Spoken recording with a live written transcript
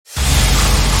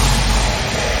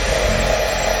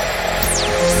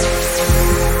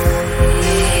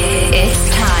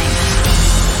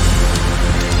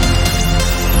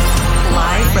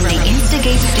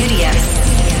Studios.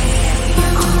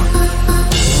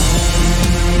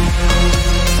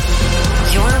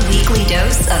 Your weekly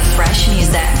dose of fresh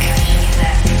music.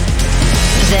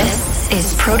 This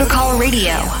is Protocol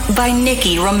Radio by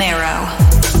Nicky Romero.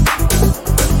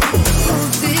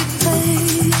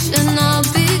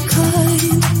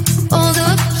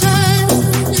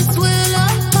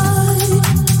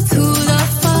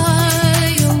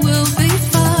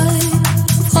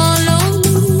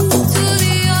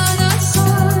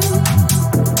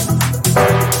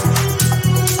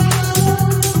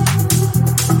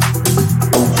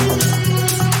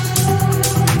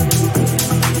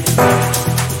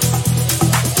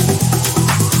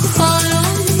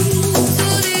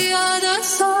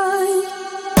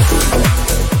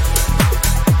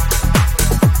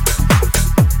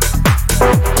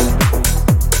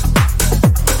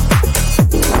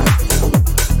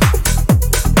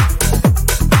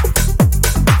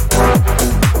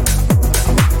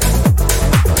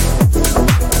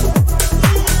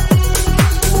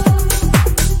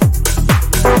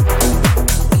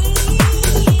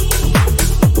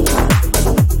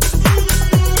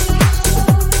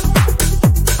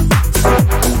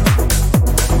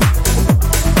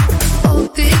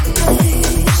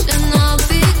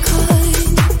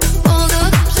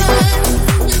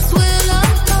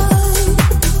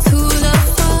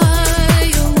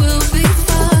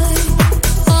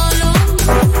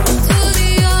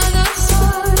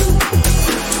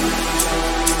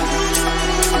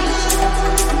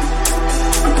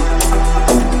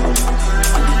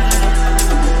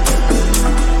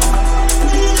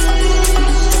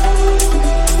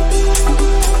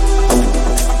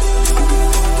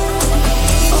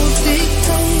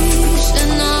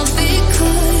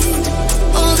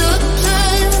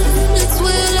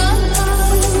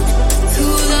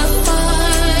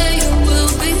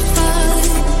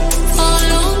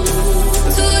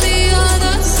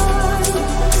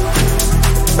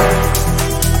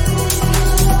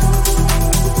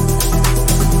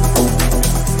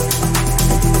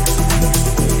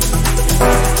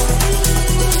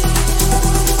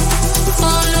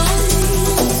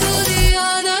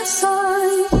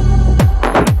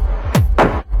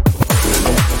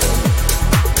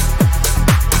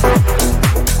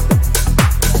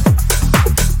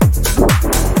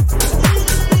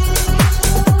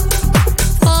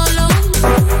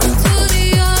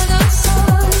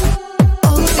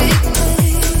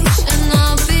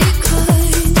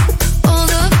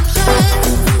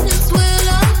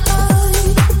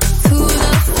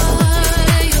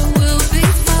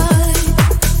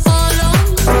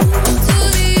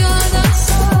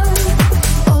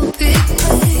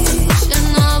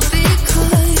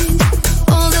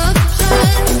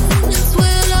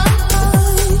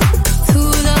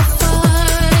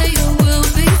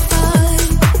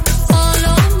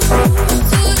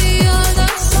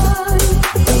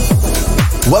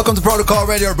 Welcome to Protocol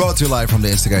Radio, brought to you live from the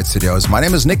Instigate Studios. My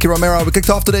name is Nicky Romero. We kicked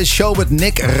off today's show with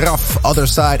Nick Raff, Other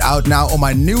Side, out now on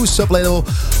my new sublabel,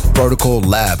 Protocol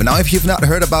Lab. Now, if you've not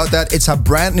heard about that, it's a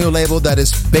brand new label that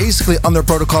is basically under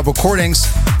Protocol Recordings,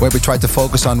 where we try to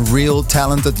focus on real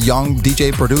talented young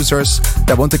DJ producers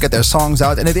that want to get their songs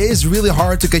out. And it is really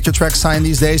hard to get your tracks signed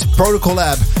these days. Protocol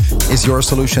Lab is your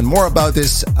solution. More about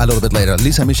this a little bit later.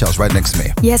 Lisa Michel's right next to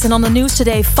me. Yes, and on the news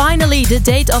today, finally, the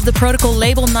date of the Protocol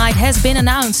Label Night has been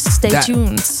announced. Stay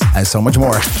tuned. And so much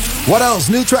more. What else?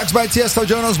 New tracks by Tiesto,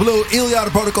 Jonas Blue, Ilya,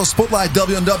 the Protocol Spotlight,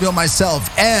 W&W, myself,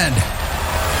 and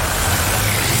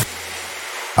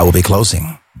I will be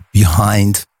closing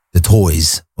Behind the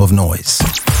Toys of Noise.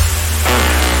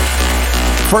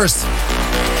 First,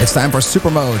 it's time for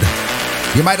Supermode.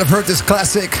 You might have heard this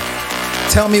classic,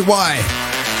 Tell Me Why.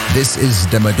 This is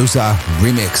the Medusa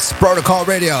remix. Protocol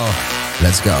Radio.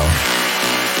 Let's go.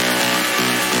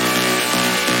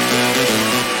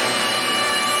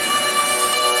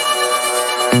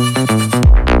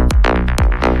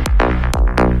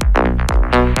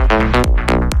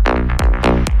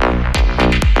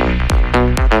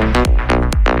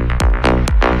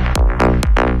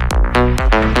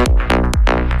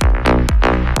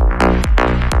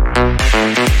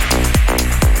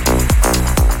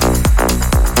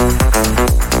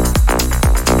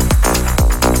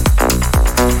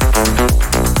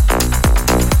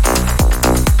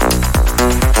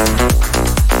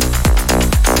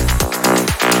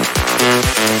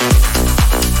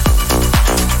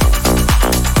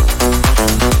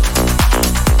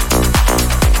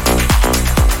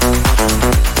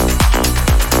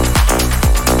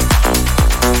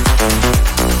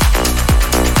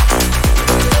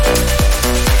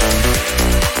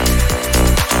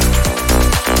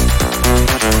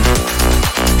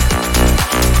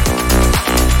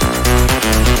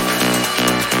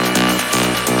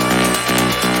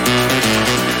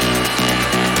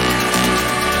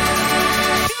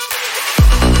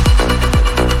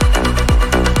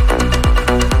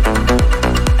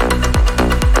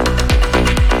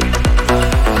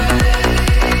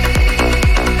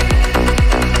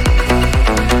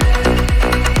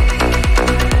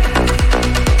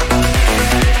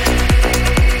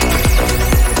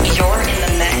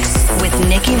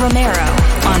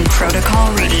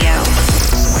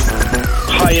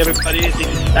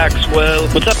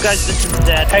 Axwell. What's up, guys? This is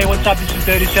Zed. Hey, what's up? This is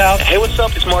Dirty South. Hey, what's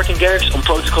up? It's Martin Garrix on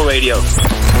Protocol Radio.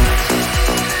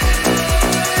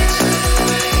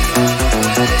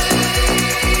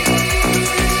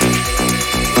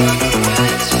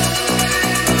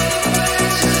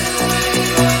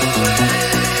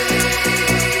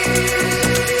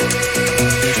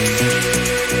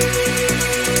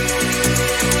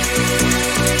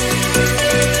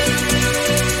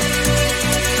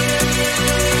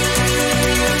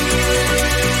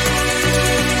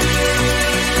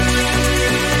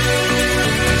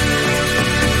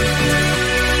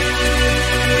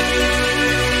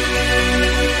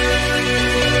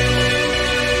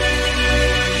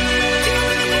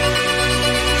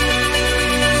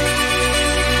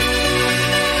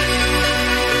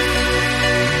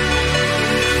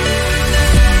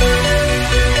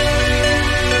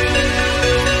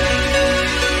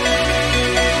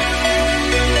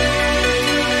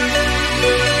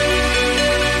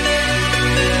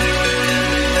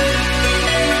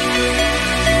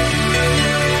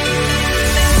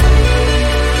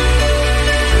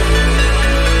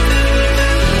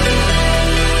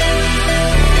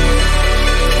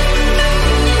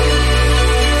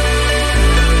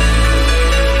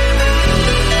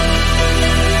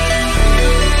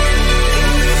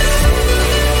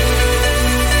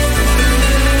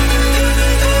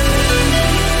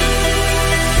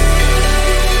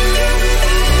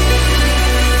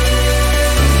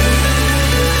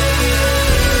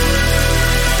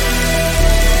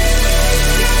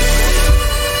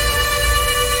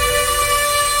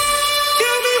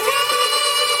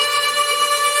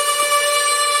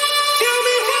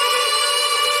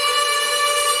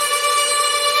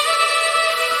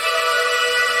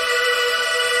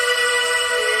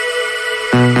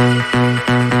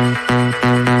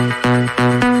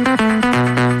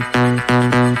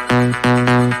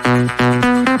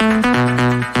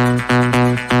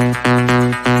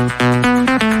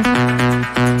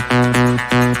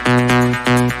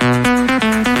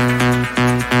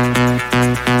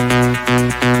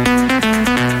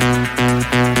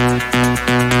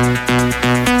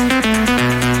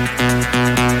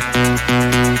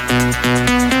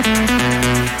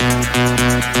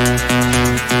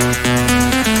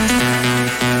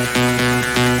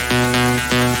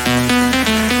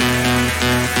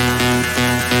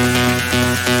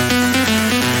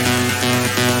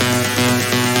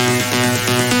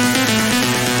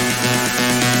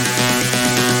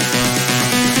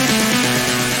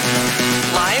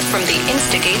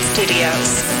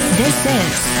 This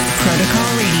is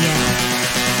Protocol Radio.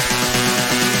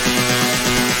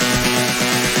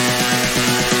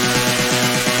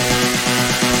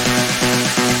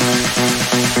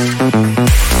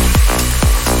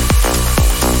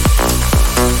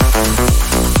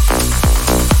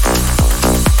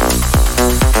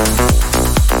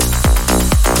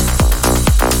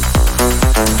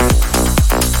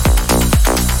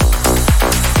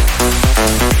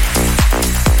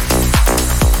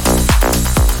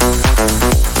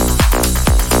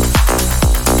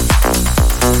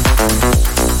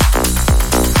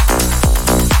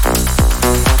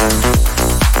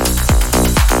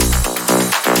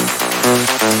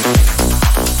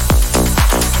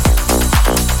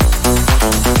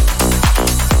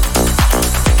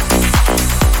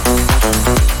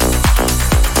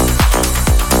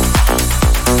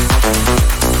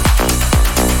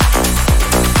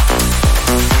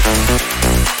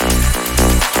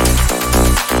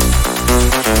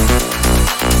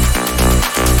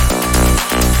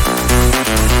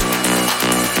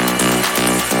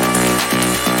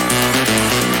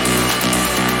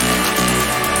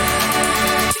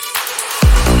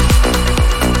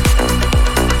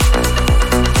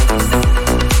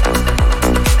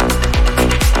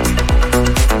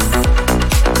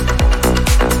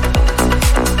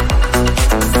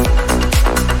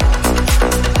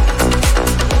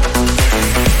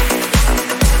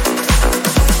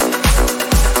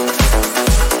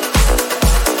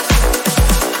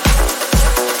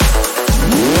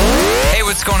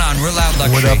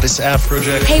 This is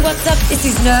Afrojack. Hey, what's up? This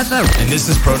is Nerva. And this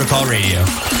is Protocol Radio.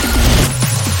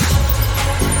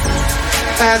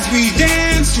 As we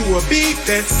dance to a beat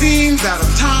that seems out of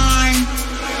time,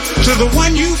 to the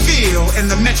one you feel in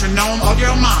the metronome of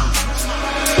your mind.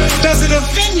 Does it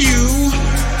offend you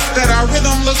that our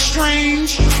rhythm looks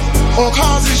strange, or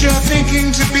causes your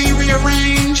thinking to be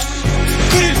rearranged?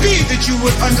 Could it be that you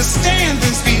would understand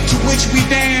this beat to which we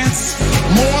dance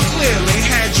more clearly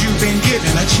had you been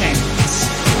given a chance?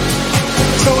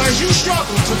 So as you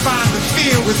struggle to find the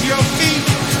feel with your feet,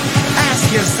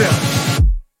 ask yourself,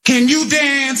 can you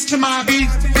dance to my beat,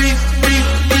 beat, beat,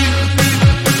 beat,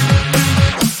 beat?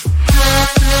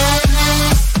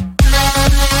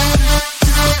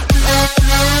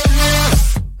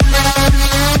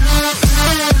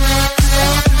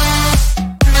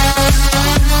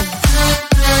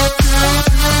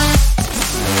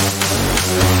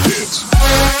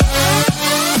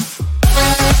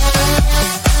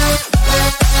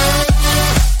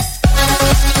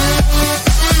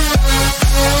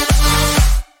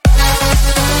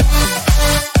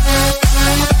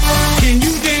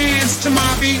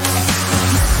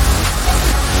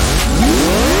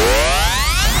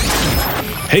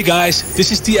 Hey guys,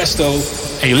 this is Tiesto,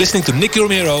 and you're listening to Nicky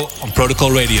Romero on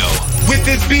Protocol Radio. With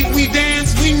this beat we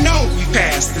dance, we know we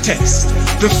passed the test.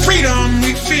 The freedom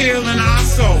we feel in our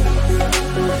soul.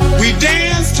 We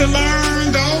dance to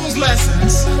learn those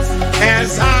lessons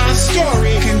as our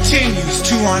story continues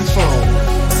to unfold.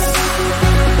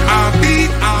 Our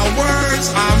beat, our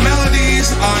words, our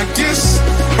melodies are gifts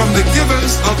from the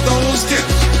givers of those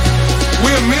gifts.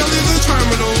 We're merely the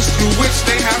terminals through which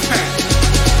they have passed.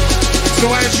 So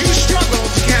as you struggle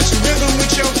to catch rhythm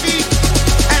with your feet,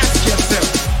 ask yourself,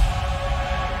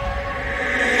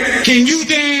 can you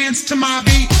dance to my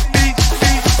beat?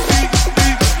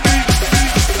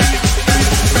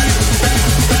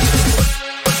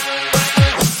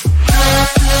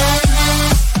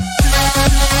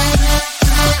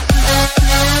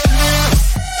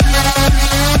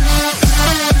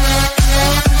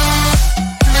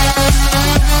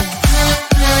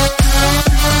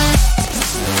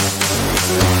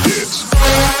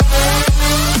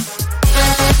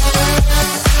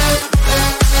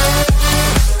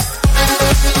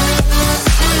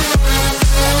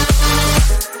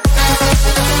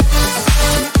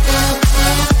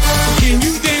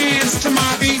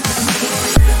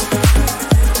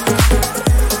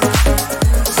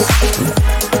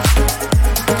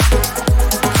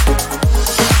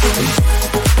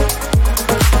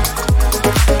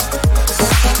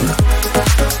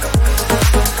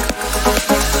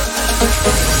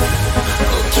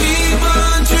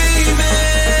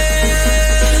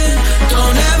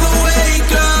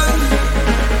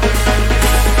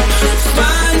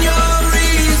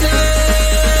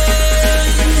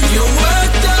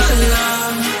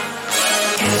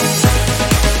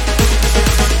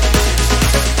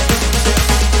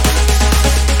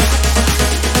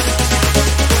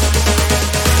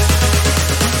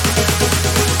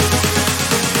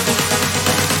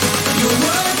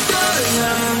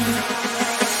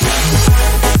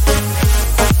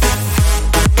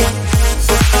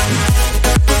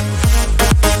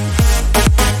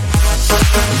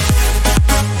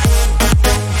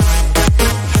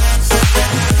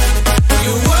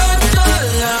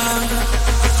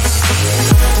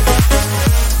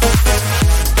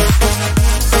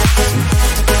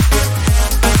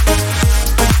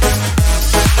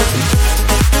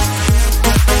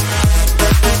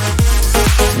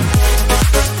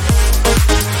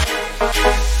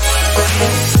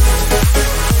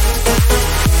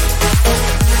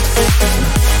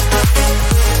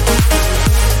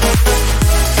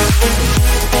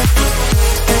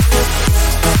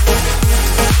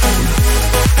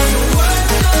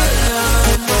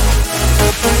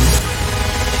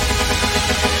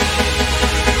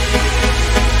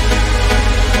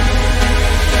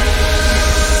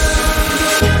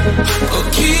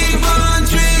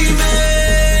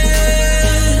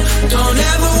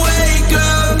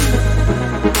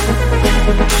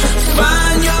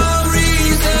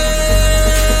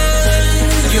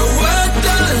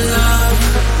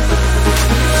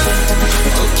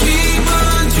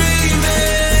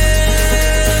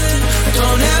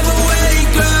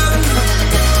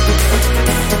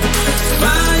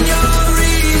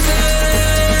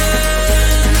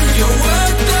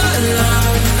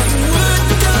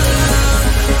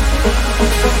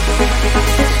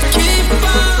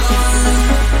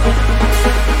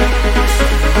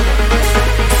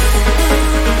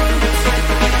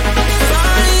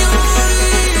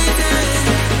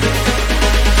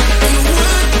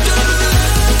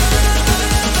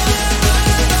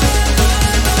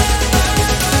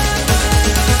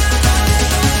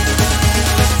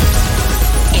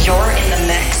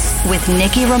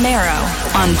 Nicky Romero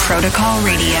on Protocol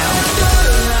Radio.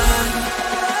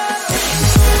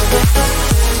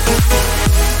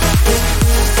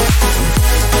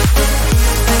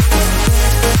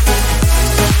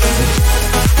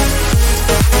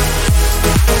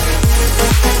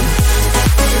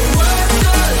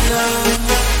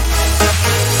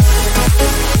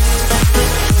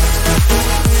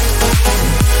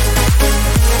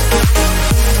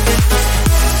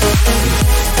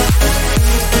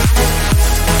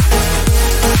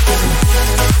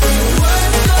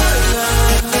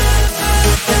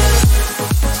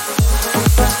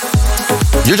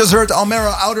 You just heard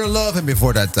Almera, Outer Love, and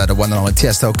before that, the one and only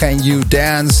Tiesto, Can You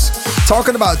Dance?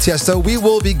 Talking about Tiesto, we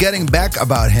will be getting back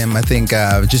about him, I think,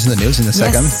 just in the news in a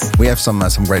second. Yes. We have some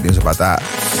great news about that.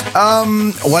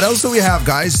 What else do we have,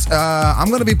 guys? I'm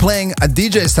going to be playing a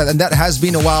DJ set, and that has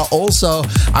been a while also.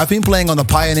 I've been playing on the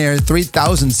Pioneer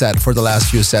 3000 set for the last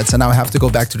few sets, and now I have to go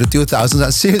back to the 2000s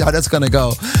and see how that's going to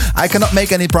go. I cannot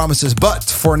make any promises, but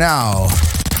for now,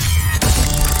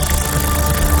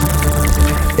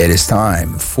 it is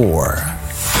time for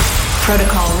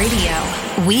Protocol Radio.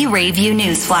 We rave you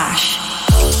newsflash.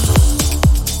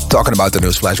 Talking about the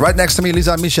newsflash. Right next to me,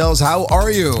 Lisa Michels. How are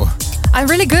you? I'm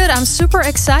really good. I'm super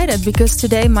excited because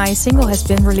today my single has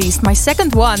been released. My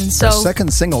second one. Your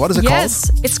second single. What is it called? Yes,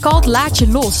 it's called Laat je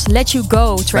los. Let you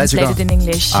go, translated in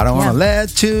English. I don't want to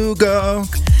let you go.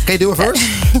 Can you do it first?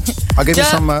 I'll give you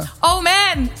some... Oh,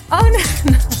 man. Oh, no.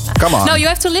 Come on. No, you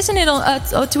have to listen to it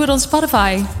on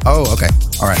Spotify. Oh, okay.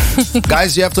 All right.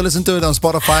 Guys, you have to listen to it on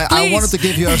Spotify. Please. I wanted to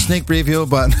give you a sneak preview,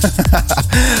 but...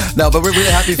 No, but we're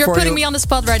really happy for you. You're putting me on the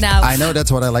spot right now. I know,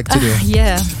 that's what I like to do.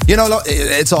 Yeah. You know,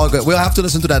 it's all good. We'll have to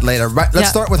listen to that later. Right, let's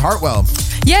start with Hartwell.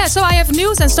 Yeah, so I have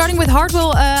news, and starting with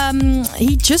Hartwell,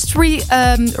 he just released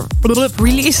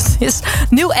his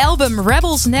new album,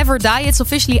 Rebels Never Die. It's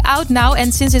officially out now,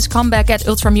 and since his comeback at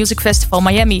Ultra Music Festival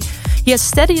Miami, he has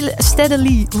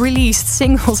steadily released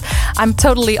singles. I'm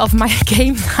totally off my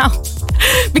game now.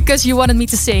 Because you wanted me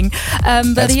to sing.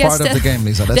 But that's part of the game,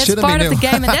 Lisa. That's part of the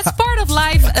game, and that's part of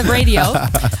live radio.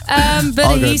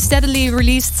 But he steadily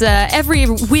released every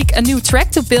week a new track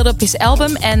to build up his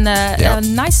album. And a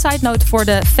nice side note for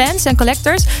the fans and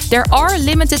collectors, there are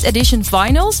limited edition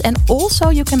vinyls, and also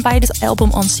you can buy this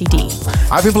album on CD.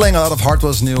 I've been playing a lot of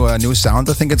Hartwell's new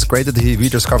sound. I think it's great that he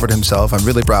rediscovered himself. I'm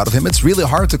really proud of him. It's really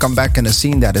hard to come back in a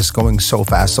scene that is going so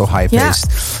fast, so high-paced.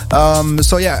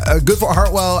 Good for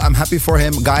Hartwell. I'm happy for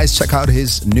him. Guys, check out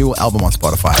his new album on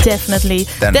Spotify. Definitely.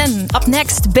 Then up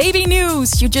next, Baby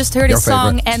News. You just heard his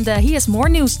song, and he has more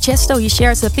news. Tiesto, he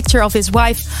shares a picture of his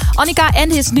wife Annika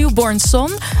and his newborn son,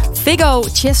 Viggo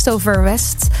Tiesto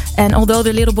Verwest. And although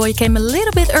the little boy came a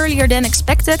little bit earlier than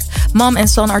expected, mom and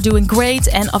son are doing great.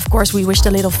 And of course, we wish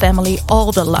the little family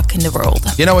all the luck in the world.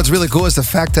 You know what's really cool is the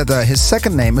fact that his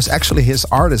second name is actually his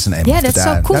artist name. Yeah, that's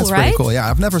so cool, that's right? Pretty cool. Yeah,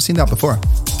 I've never seen that before.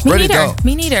 Me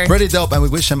neither. Pretty dope, and we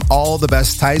wish him all the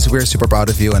best. Thijs, we're super proud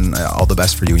of you, and all the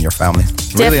best for you and your family.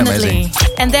 Really amazing.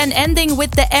 And then ending with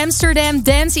the Amsterdam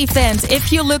Dance Event.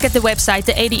 If you look at the website,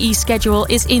 the ADE schedule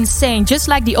is insane, just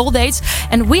like the old dates.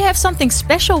 And we have something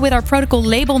special with our Protocol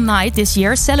Label Night this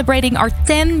year, celebrating our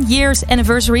 10 years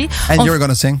anniversary. And you're going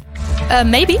to sing?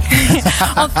 Maybe.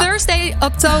 On Thursday,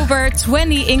 October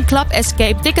 20 in Club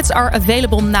Escape. Tickets are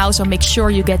available now, so make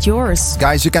sure you get yours.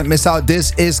 Guys, you can't miss out.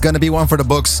 This is going to be one for the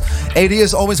books. AD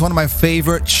is always one of my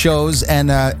favorite shows,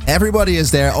 and everybody is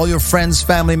there. All your friends,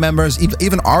 family members,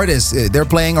 even artists, they're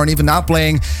playing or even not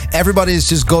playing. Everybody is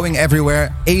just going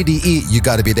everywhere. ADE, you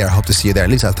got to be there. Hope to see you there.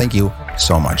 Lisa, thank you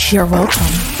so much. You're welcome.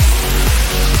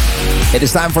 It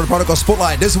is time for the Protocol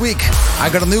Spotlight. This week, I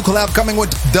got a new collab coming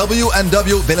with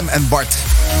W&W, Willem and Bart.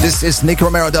 This is Nicky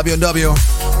Romero, W&W.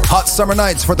 Hot Summer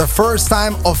Nights for the first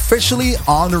time officially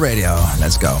on the radio.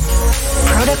 Let's go.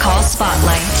 Protocol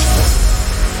Spotlight.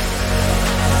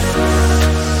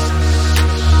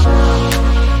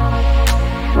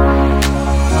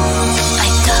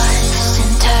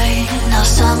 All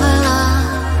summer long,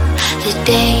 the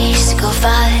days go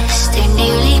fast, they're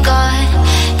nearly gone.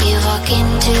 You walk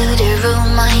into the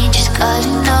room, I just gotta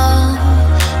know,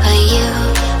 are you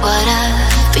what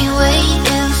I've been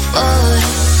waiting for?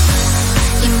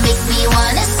 You make me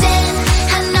wanna sin,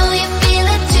 I know you feel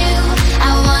it too.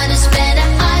 I wanna spend a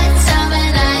hot summer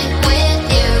night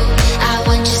with you. I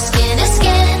want your skin to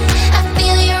skin, I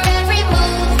feel your every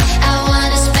move. I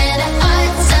wanna spend a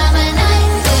hot summer night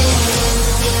with you.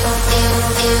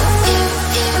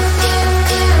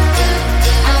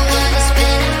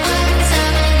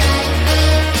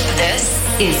 This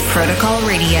is Protocol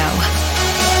Radio.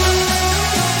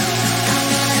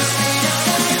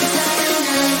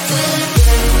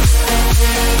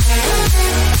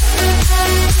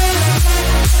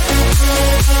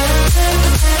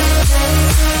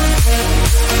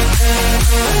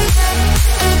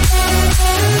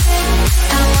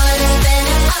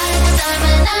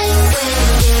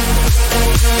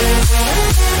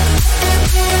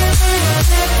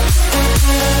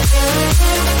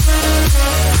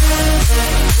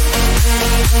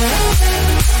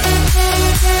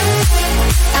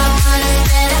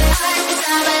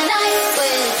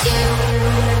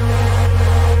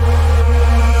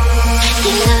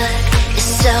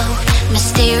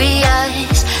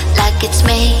 Mysterious, like it's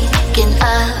making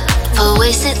up for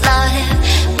wasted life.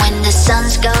 When the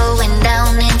sun's going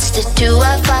down, it's the two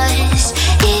of us.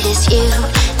 It is you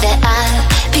that I've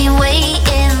been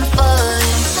waiting for.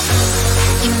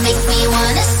 You make me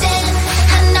wanna sin,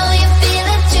 I know you feel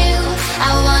it too.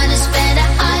 I wanna spend a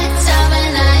hot summer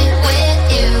night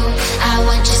with you. I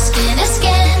want your skin to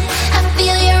skin, I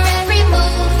feel your every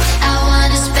move. I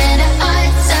wanna spend a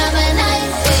hot summer night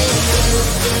with you.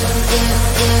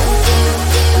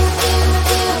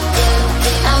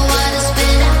 I wanna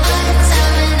spend a hot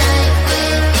summer night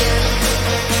with you.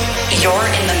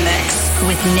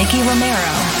 Nicky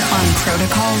Romero on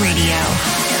Protocol Radio.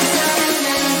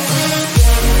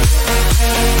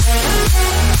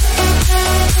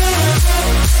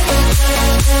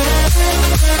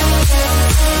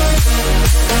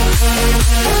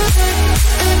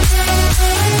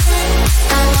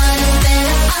 I wanna spend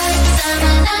all the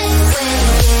summer nights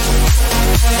with you.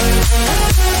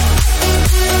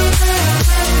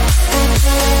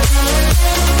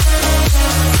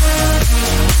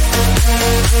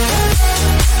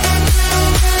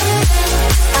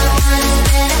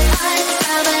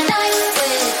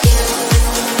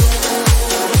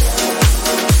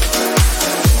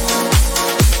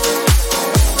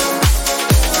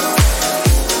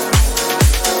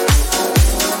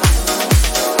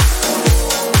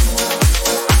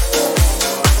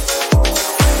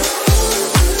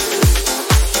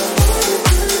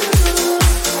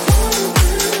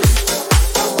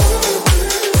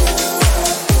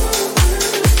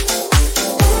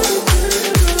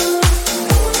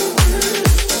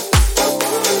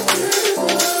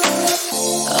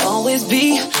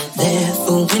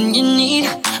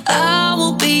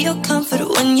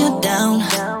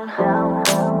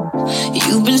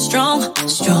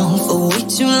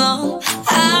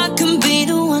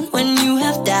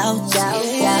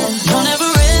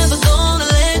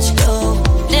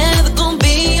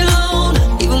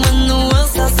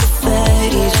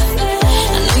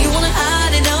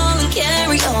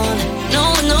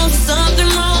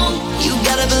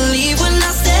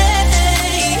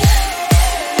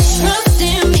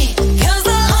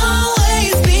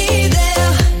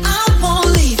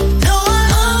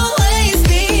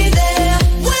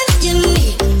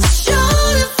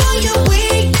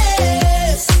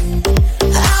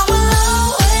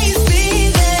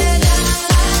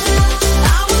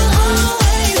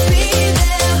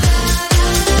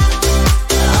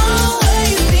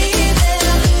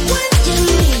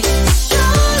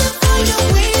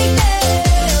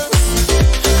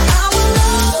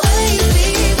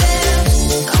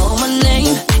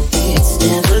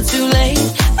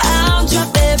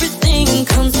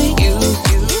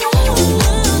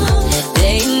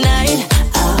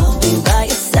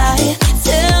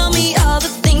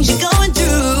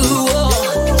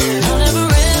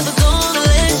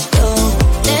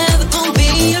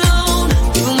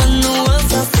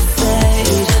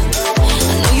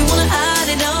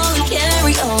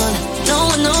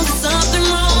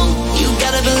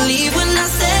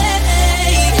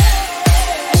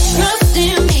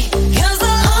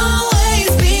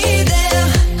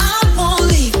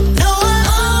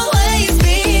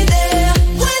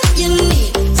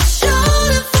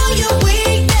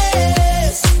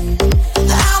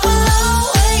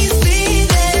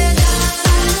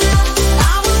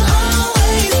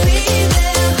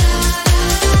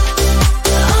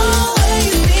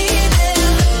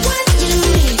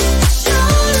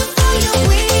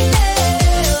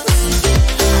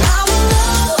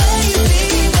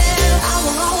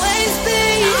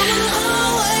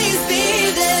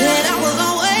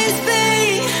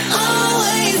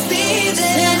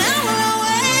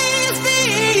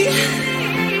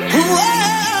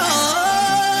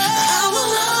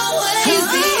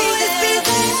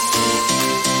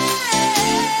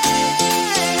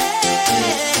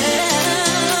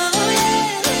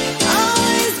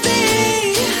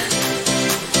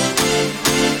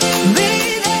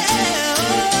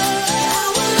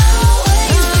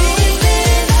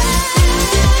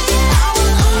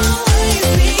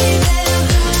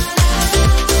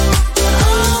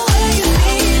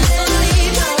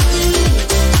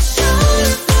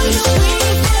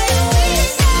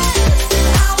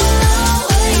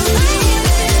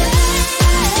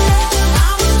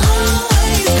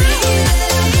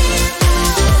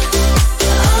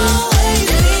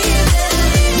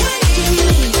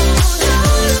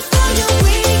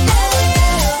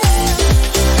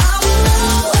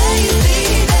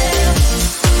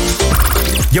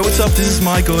 Yo, what's up? This is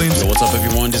Mike Williams. Yo, what's up,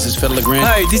 everyone? This is Fedde Le Grand.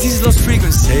 Hi, this is Lost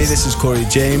Frequencies. Hey, this is Corey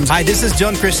James. Hi, this is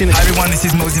John Christian. Hi, everyone. This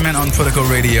is Mosiman on Protocol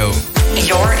Radio.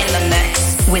 You're in the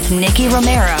mix with Nicky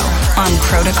Romero on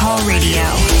Protocol Radio.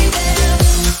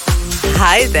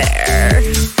 Hi there.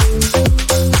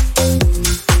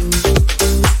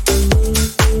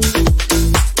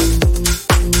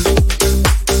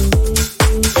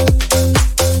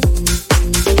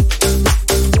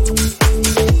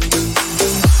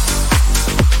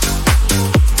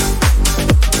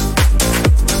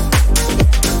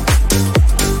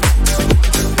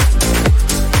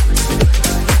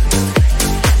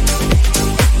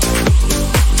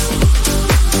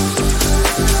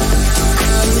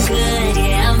 I'm good,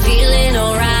 yeah, I'm feeling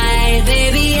alright, baby.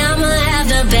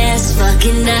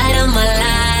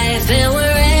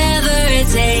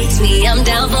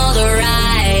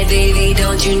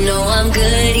 don't you know I'm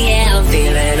good? Yeah, I'm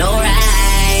feeling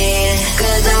alright.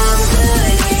 'Cause I'm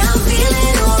good, yeah, I'm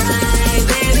feeling alright.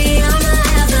 Baby, I'ma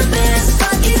have the best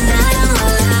fucking night of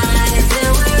my life.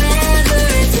 And wherever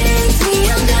it takes me,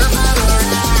 I'm down for the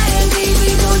ride. Baby,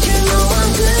 don't you know I'm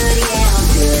good? Yeah, I'm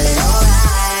feeling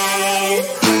alright.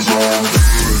 'Cause I'm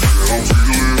good, yeah,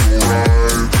 I'm feeling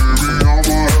alright. Baby,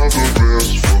 I'ma have the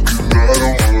best fucking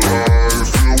night of my life.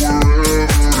 And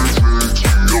wherever it takes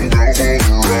me, I'm down for the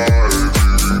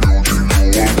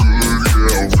ride. Baby, don't you know I'm good? Yeah,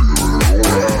 I'm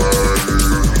feeling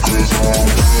alright. 'Cause I'm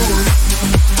good.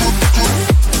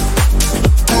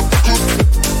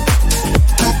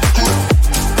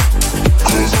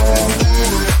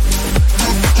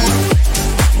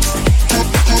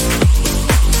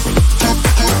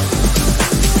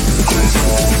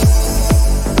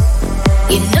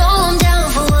 You know I'm down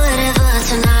for whatever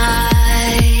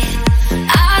tonight.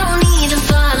 I don't need to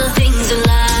follow things in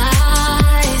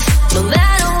life. No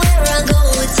matter where I go,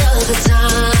 it's a good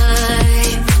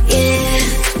time. Yeah.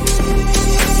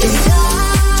 And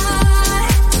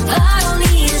I don't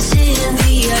need to sit in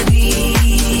VIP.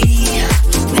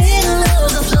 Middle of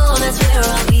the floor, that's where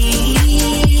I'll be.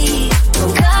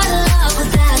 Don't got a lot, but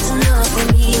that's enough for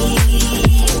me.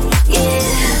 Yeah.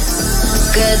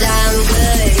 'Cause I'm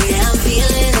good, yeah, I'm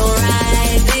feeling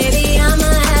alright. Baby,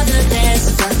 I'ma have the best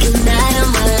fucking night of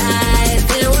my life.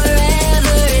 And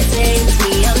wherever it takes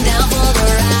me, I'm down for the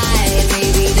ride.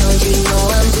 Baby, don't you know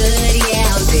I'm good?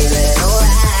 Yeah, I'm feeling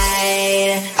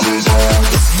alright. 'Cause I'm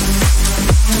good, yeah,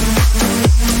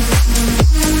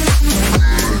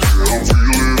 I'm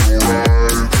feeling alright.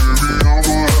 Baby, I'ma have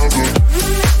the good,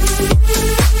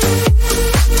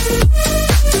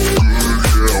 yeah, I'm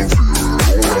feeling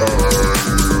alright.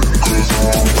 'Cause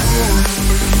I'm good.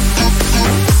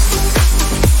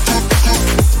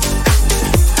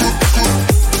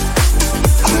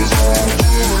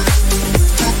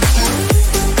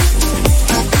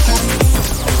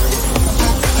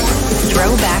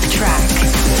 Throwback track.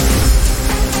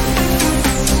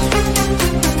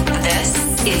 This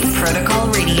is Protocol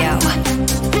Radio.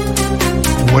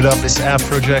 What up, it's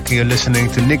Afrojack and you're listening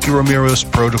to Nicky Romero's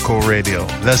Protocol Radio.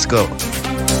 Let's go.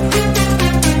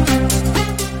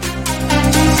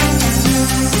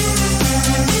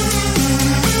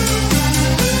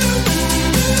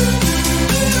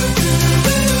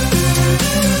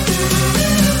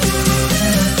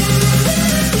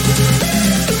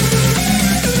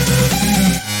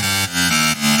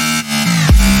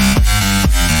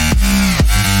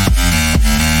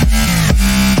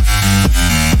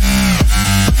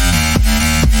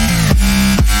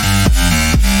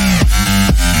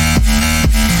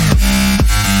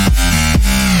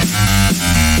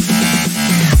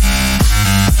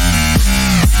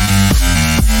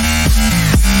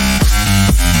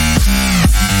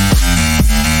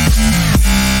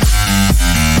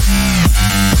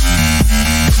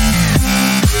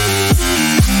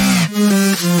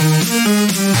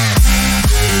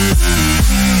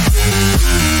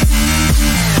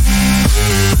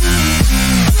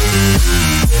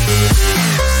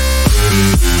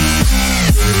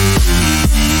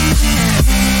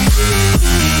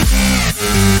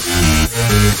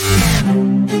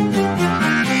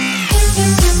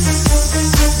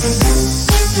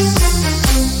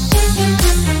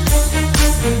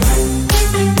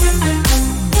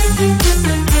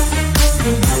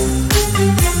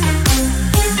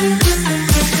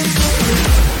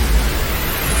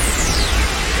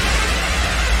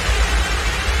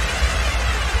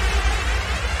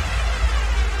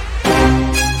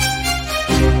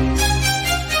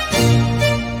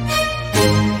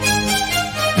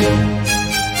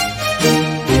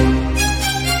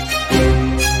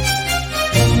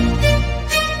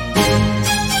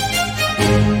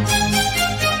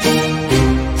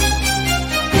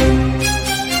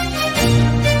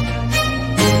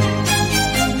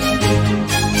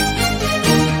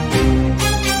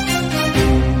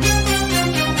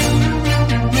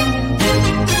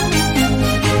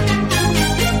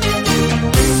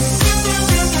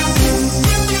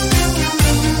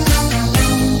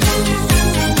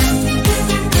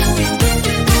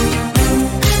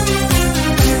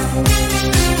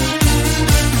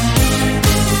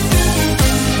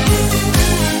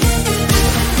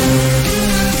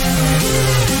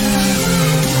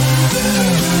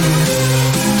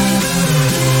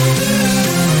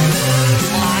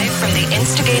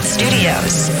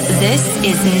 Studios. This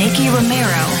is Nicky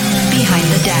Romero, Behind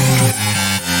the Deck.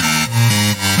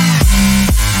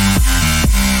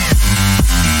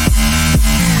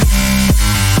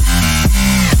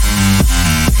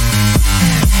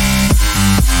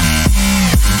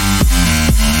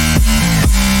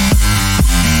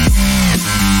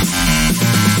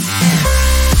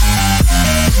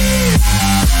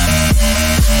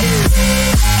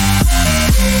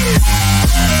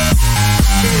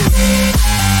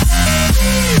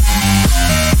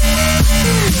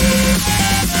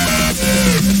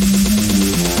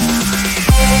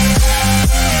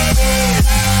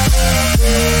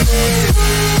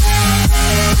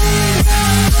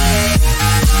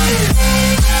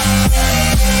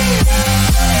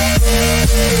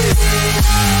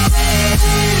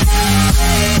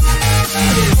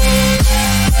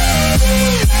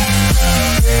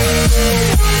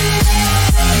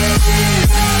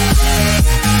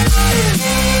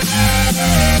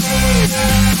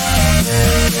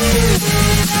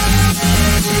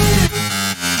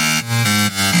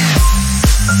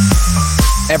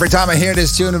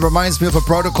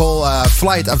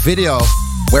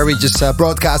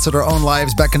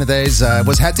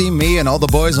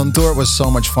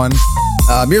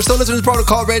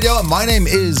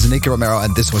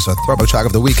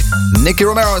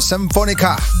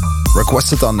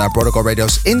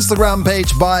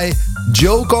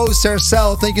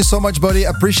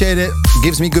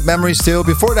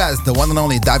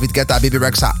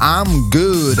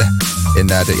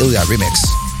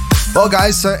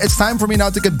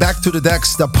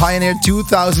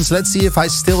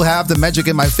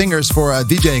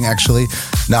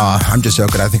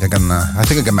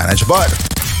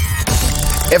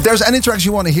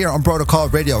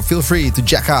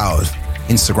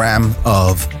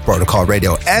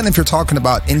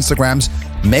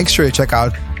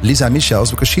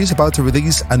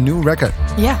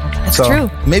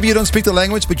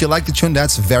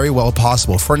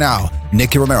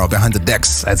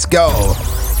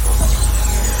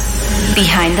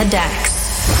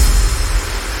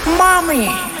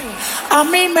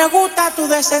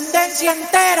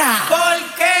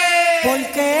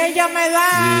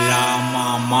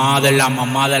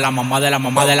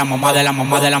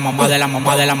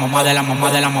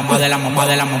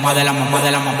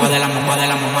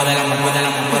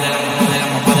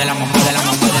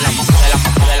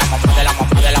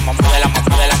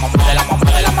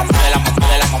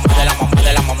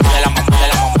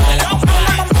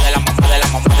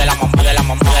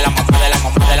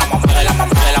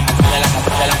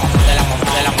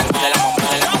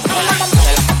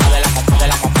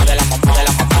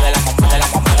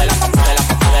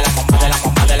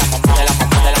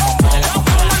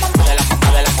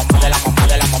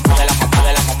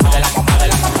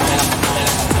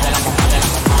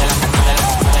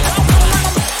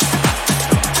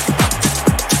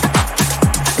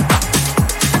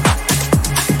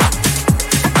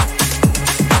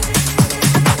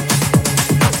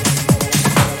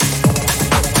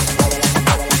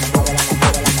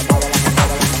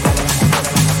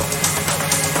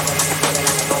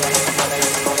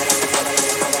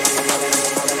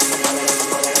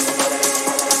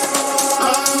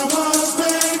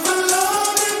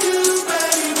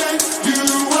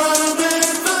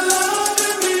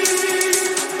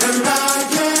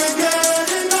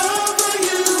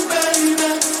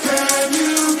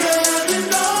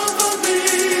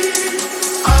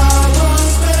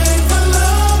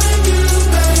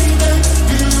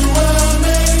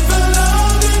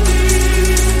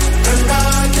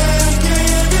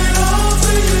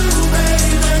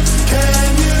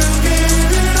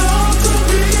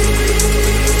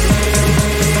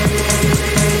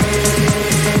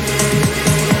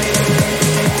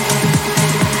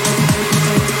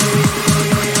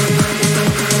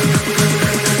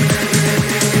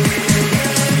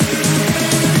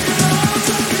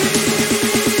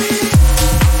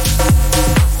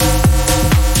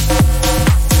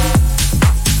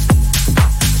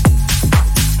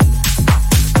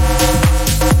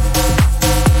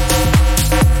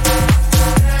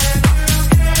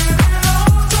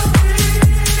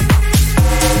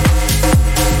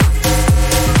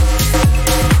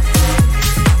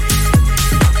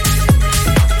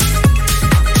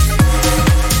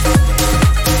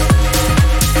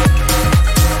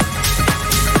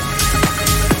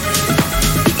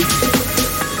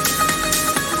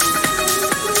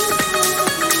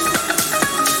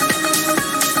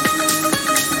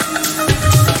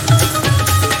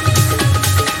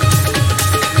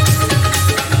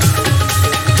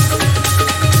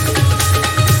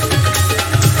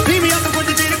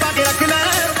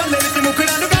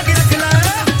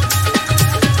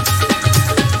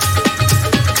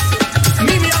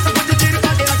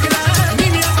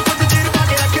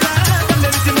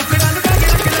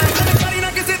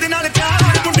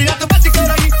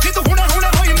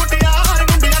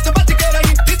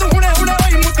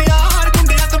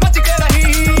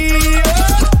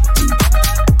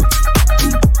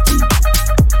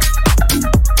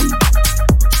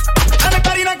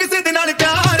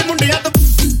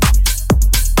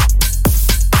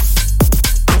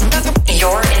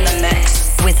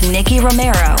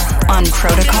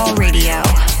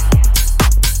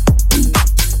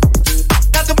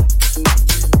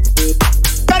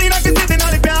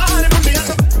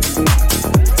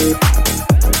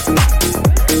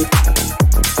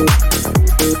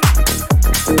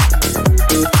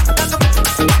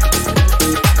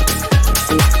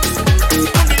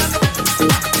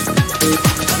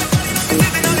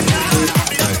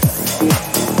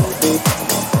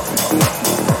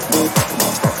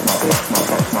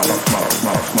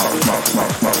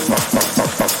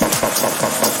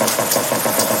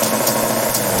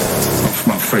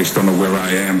 face, don't know where I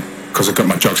am, cause I got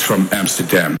my drugs from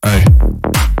Amsterdam. Hey.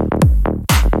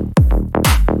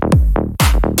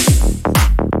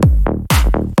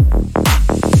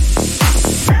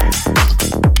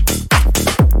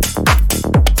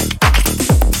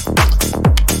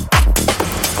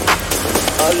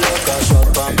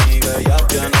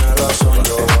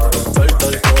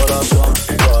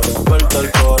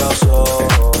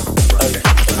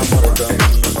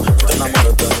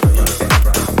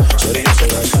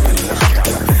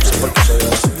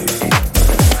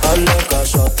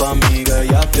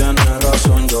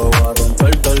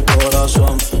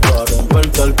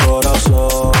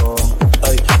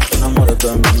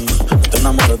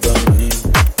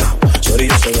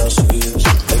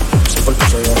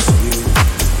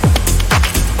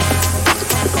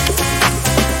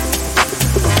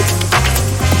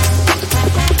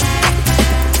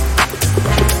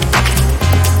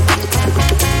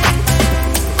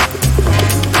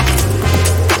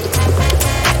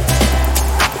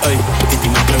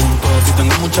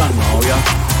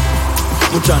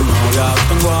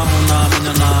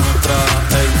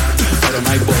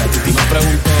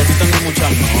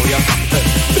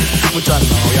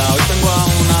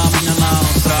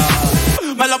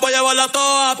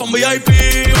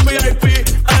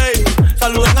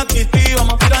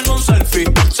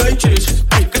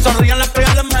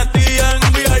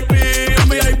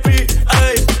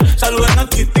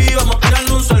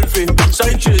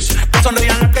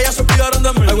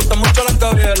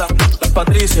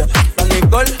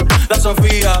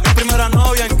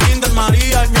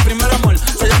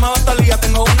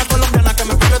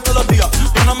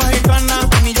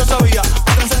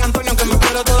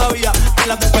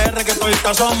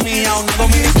 Son mías, un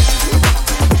domingo.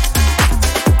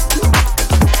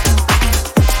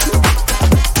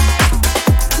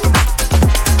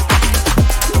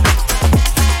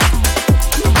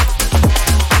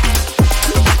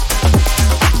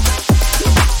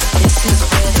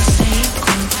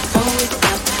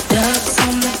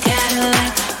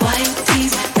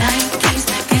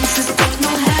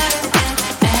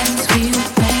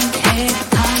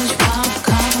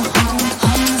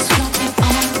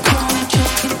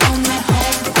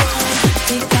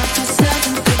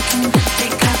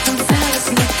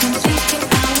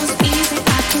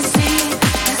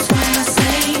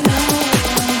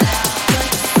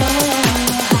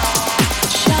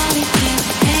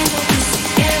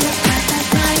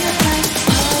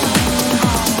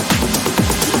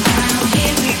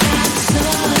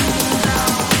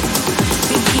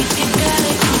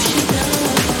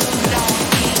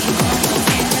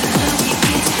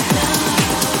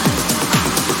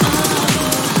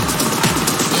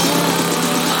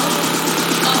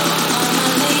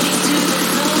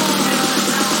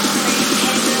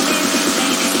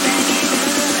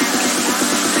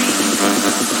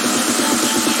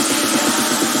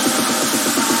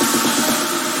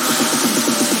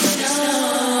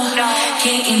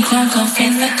 Getting crunk off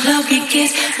in the club, it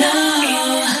gets low. It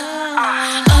gets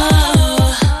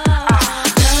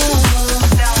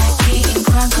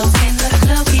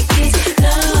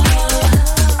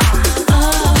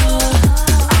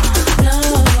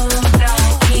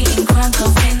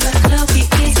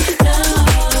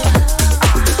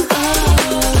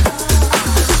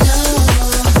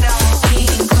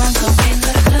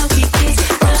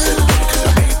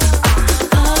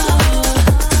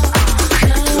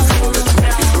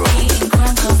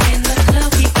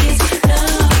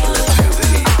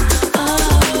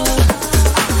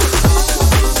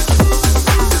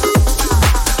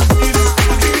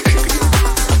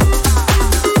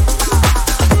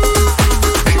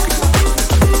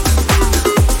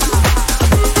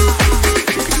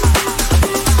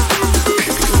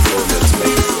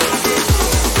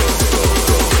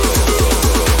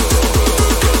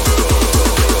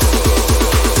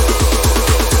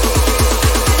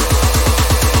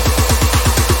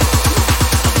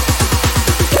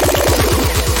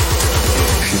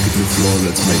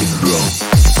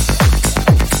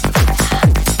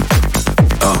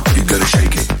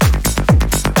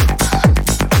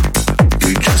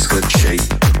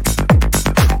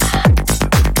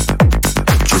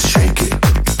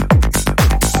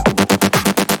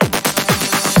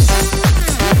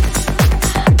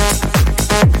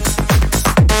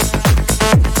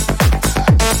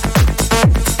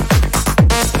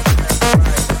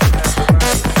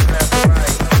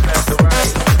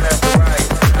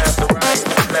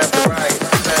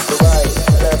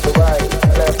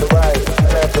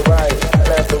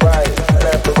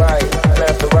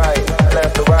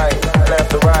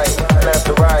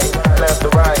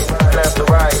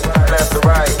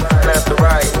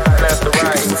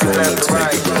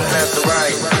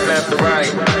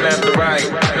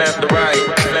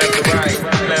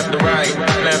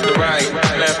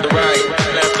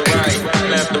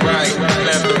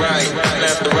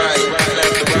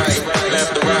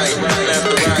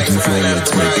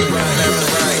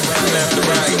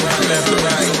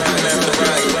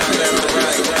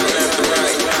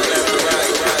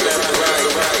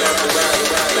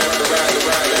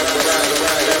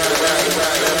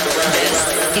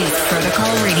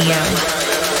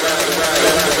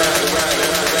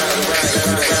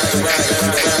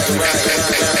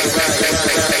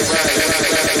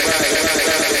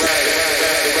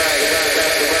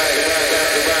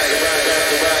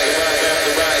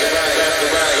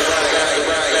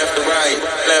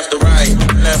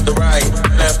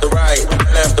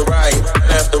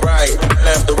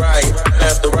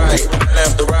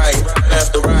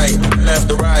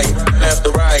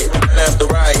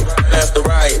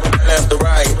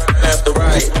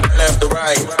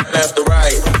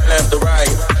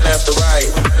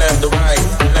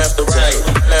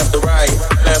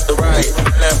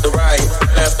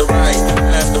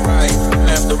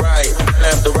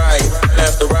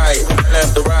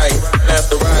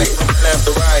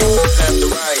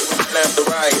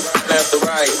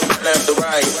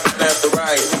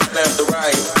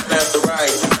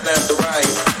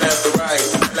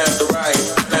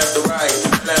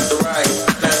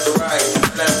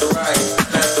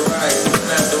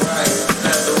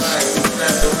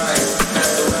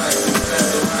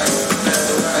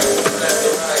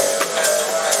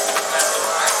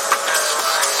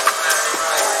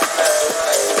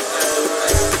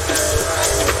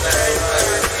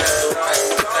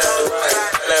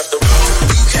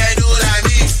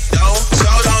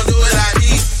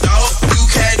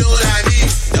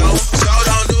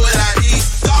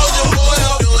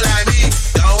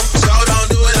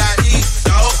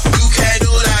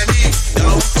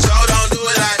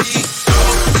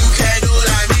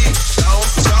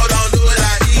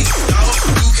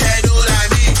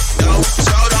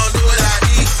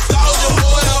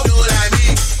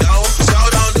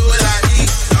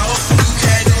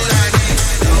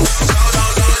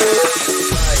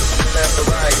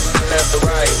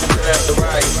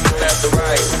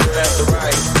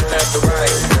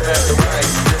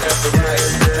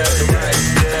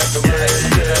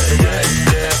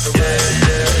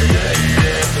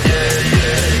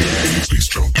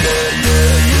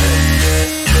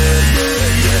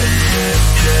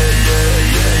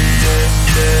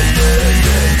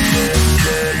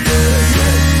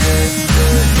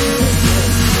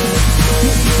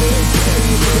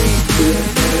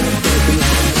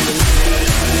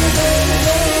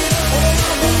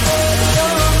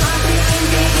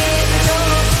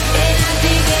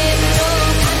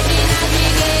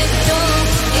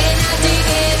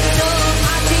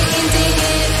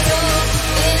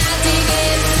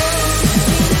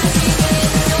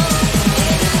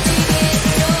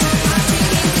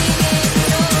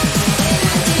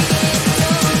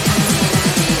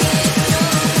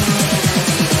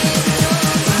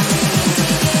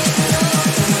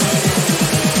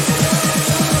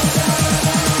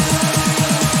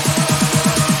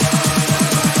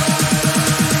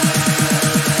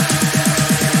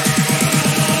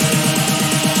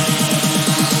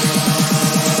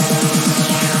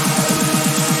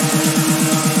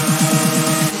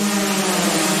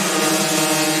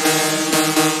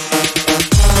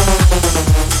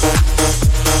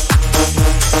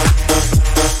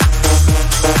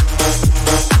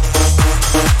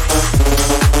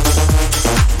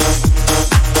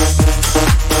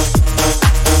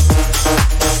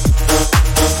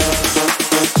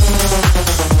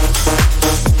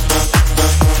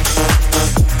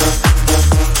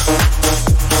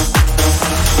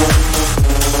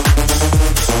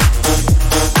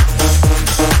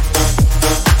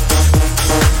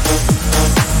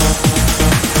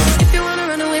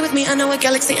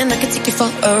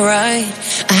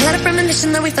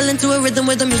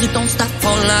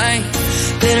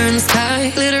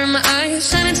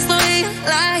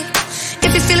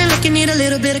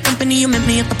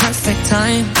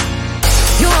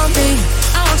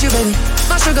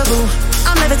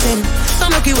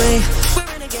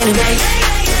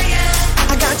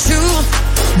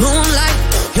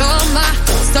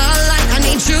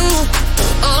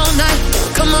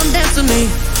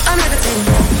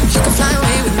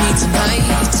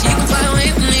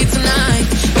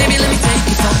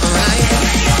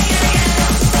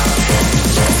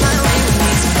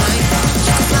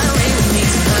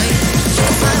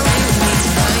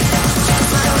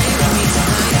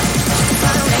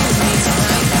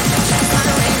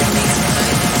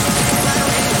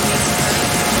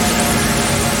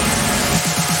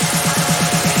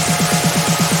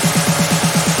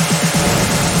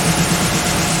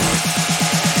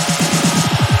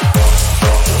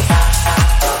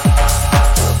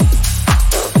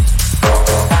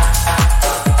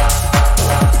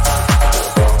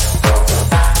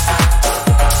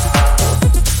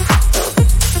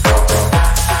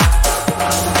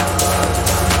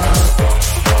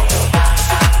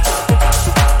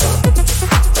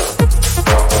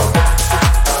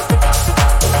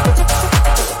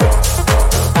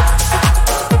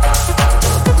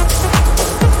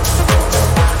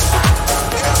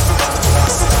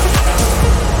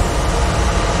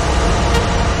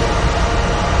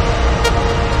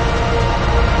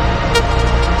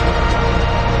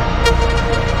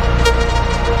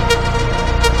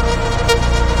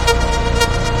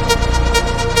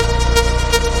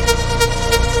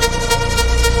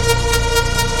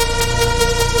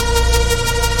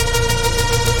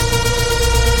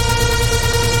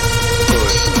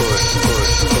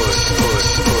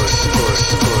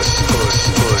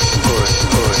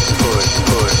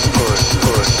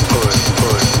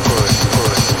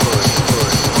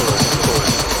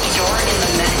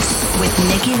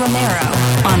Nicky Romero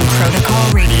on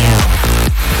Protocol Radio.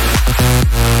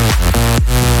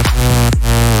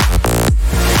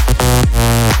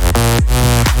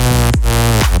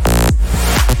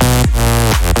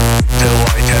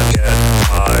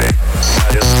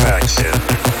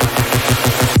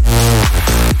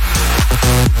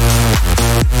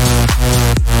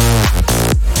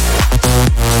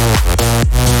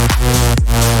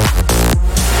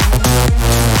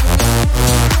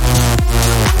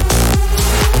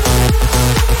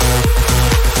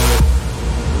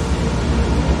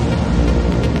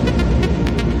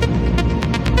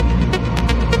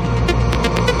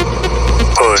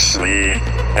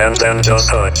 And then just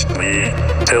touch me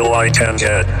till I can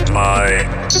get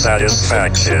my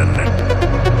satisfaction.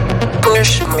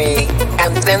 Push me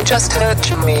and then just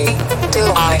touch me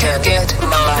till I can get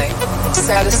my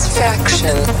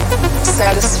satisfaction.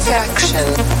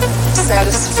 Satisfaction.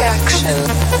 Satisfaction.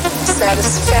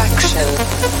 Satisfaction.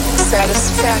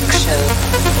 Satisfaction.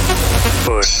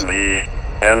 Push me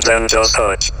and then just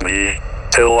touch me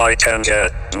till I can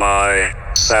get my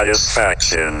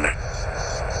satisfaction.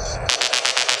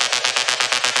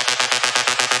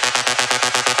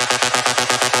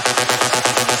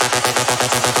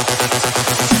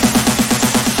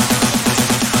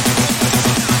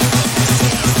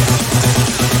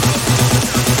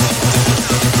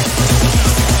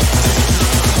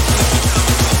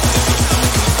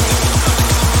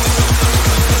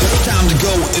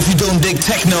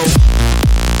 Techno. Let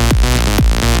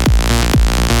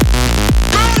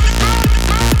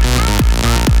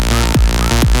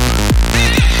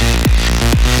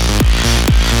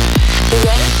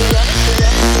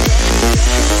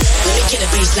me get a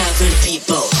baseline for the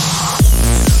people.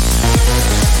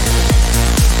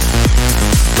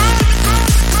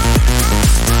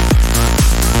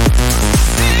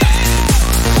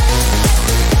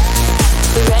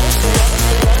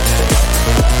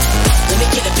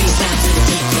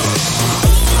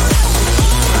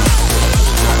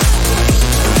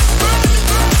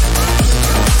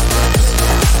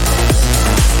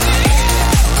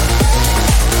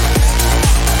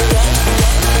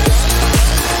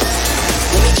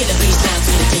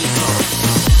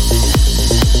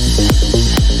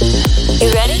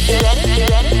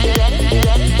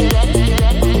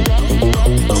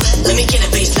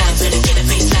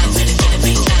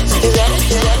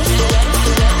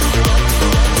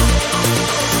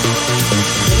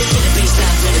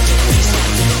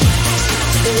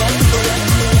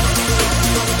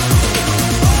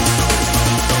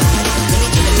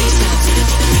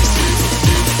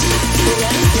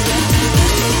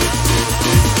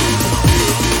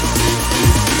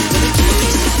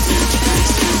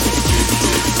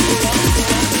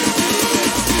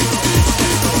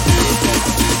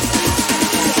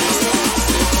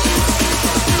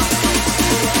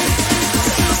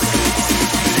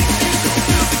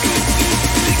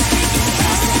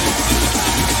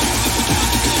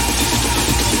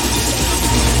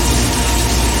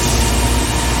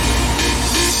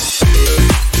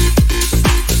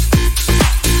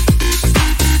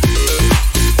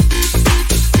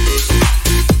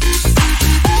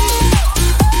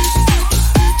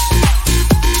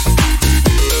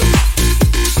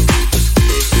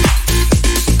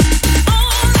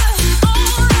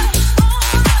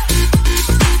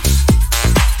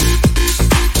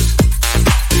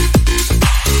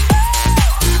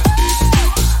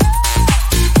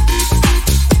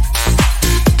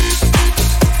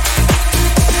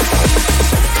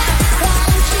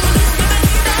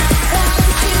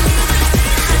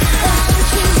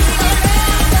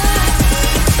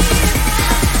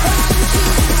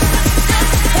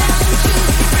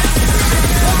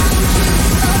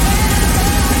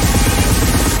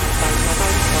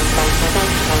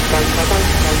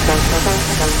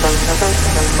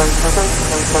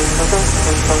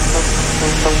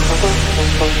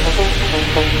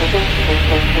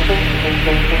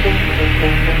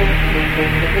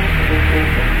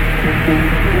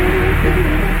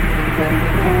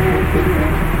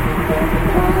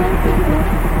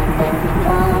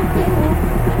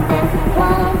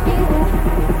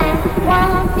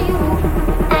 Want you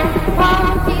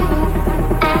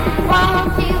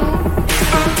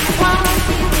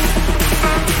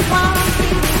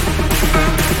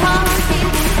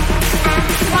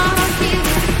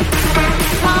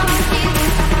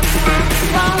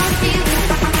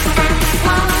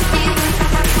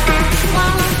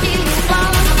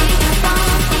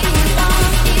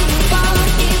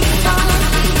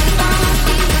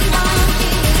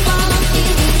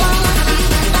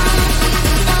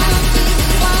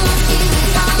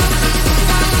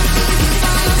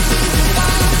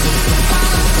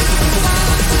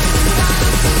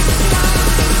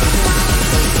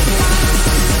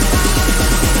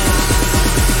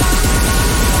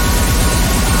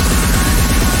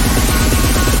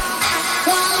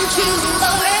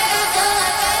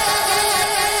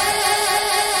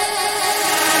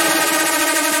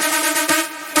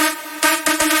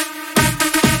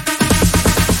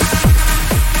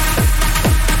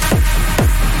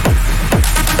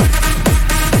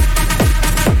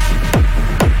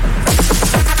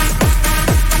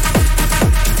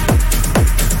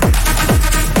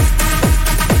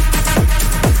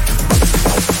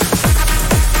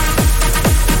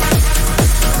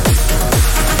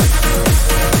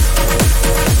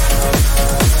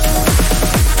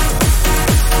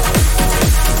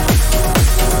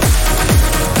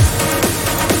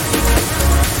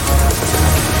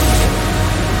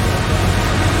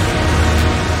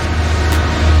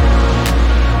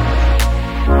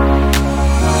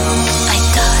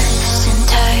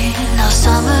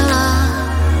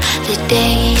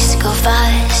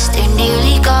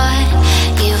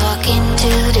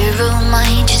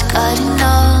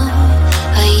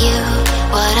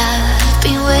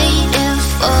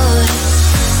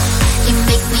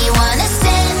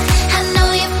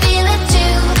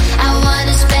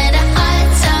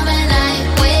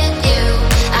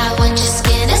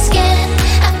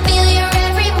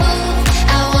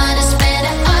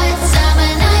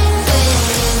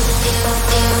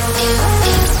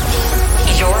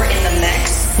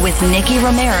Nicky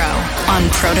Romero on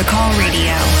Protocol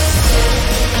Radio.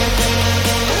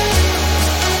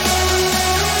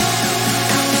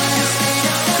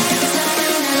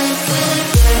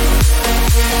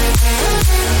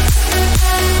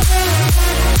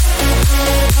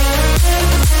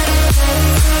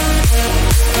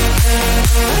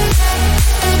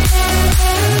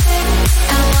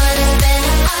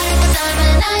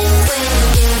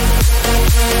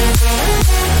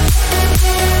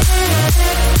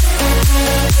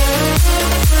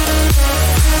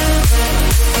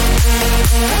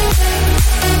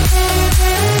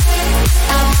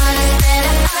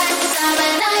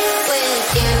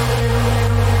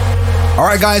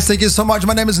 Alright guys, thank you so much.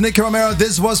 My name is Nicky Romero.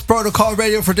 This was Protocol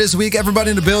Radio for this week. Everybody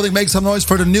in the building, make some noise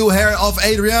for the new hair of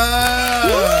Adrian.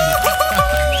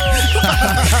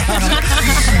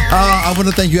 I want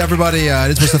to thank you everybody.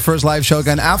 This was the first live show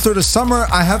again. After the summer,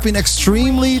 I have been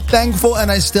extremely thankful,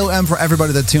 and I still am, for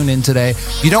everybody that tuned in today.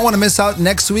 You don't want to miss out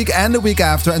next week and the week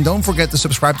after. And don't forget to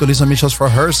subscribe to Lisa Michels for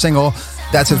her single.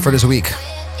 That's it for this week.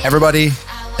 Everybody,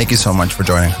 thank you so much for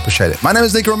joining. Appreciate it. My name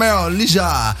is Nicky Romero.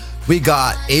 Lisa. We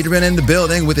got Adrian in the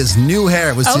building with his new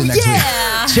hair. We'll see you next week.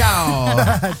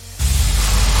 Ciao.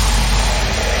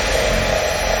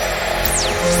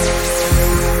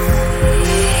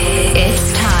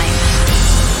 It's time.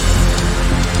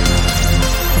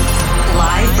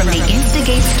 Live from the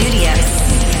Instigate Studios.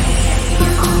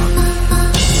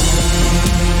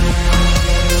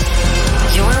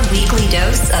 Your weekly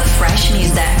dose of fresh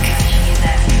music.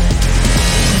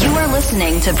 You are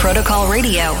listening to Protocol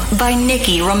Radio by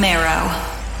Nicky Romero.